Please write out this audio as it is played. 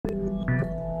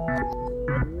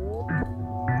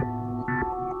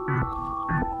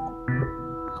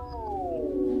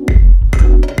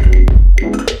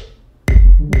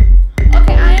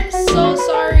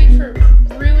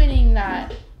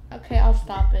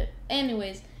it.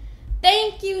 Anyways,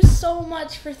 thank you so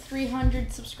much for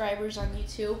 300 subscribers on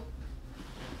YouTube.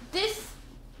 This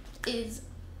is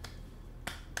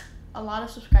a lot of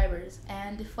subscribers,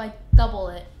 and if I double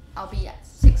it, I'll be at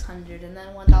 600 and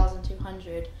then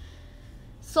 1,200.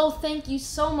 So thank you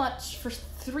so much for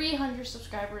 300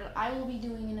 subscribers. I will be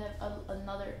doing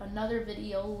another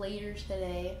video later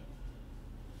today.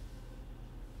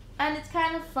 And it's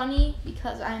kind of funny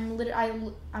because I'm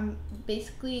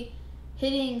basically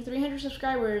hitting 300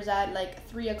 subscribers at like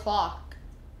 3 o'clock.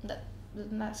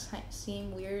 Doesn't that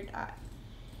seem weird?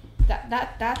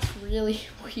 That's really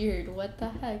weird. What the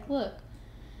heck? Look,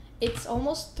 it's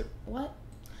almost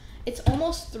It's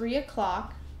almost 3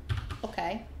 o'clock.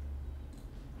 Okay,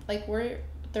 like we're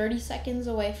 30 seconds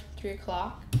away from 3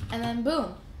 o'clock, and then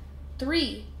boom,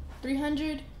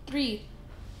 303.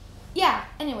 Yeah.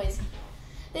 Anyways.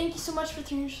 Thank you so much for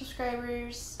 300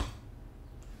 subscribers.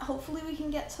 Hopefully we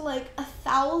can get to like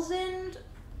 1,000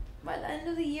 by the end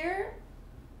of the year.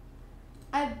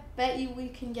 I bet you we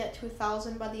can get to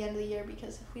 1,000 by the end of the year,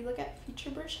 because if we look at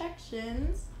future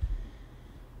projections,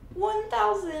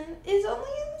 1,000 is only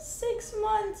in 6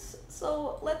 months.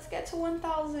 So let's get to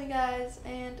 1,000, guys.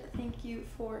 And thank you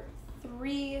for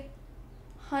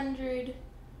 300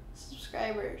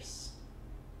 subscribers.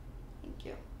 Thank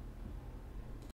you.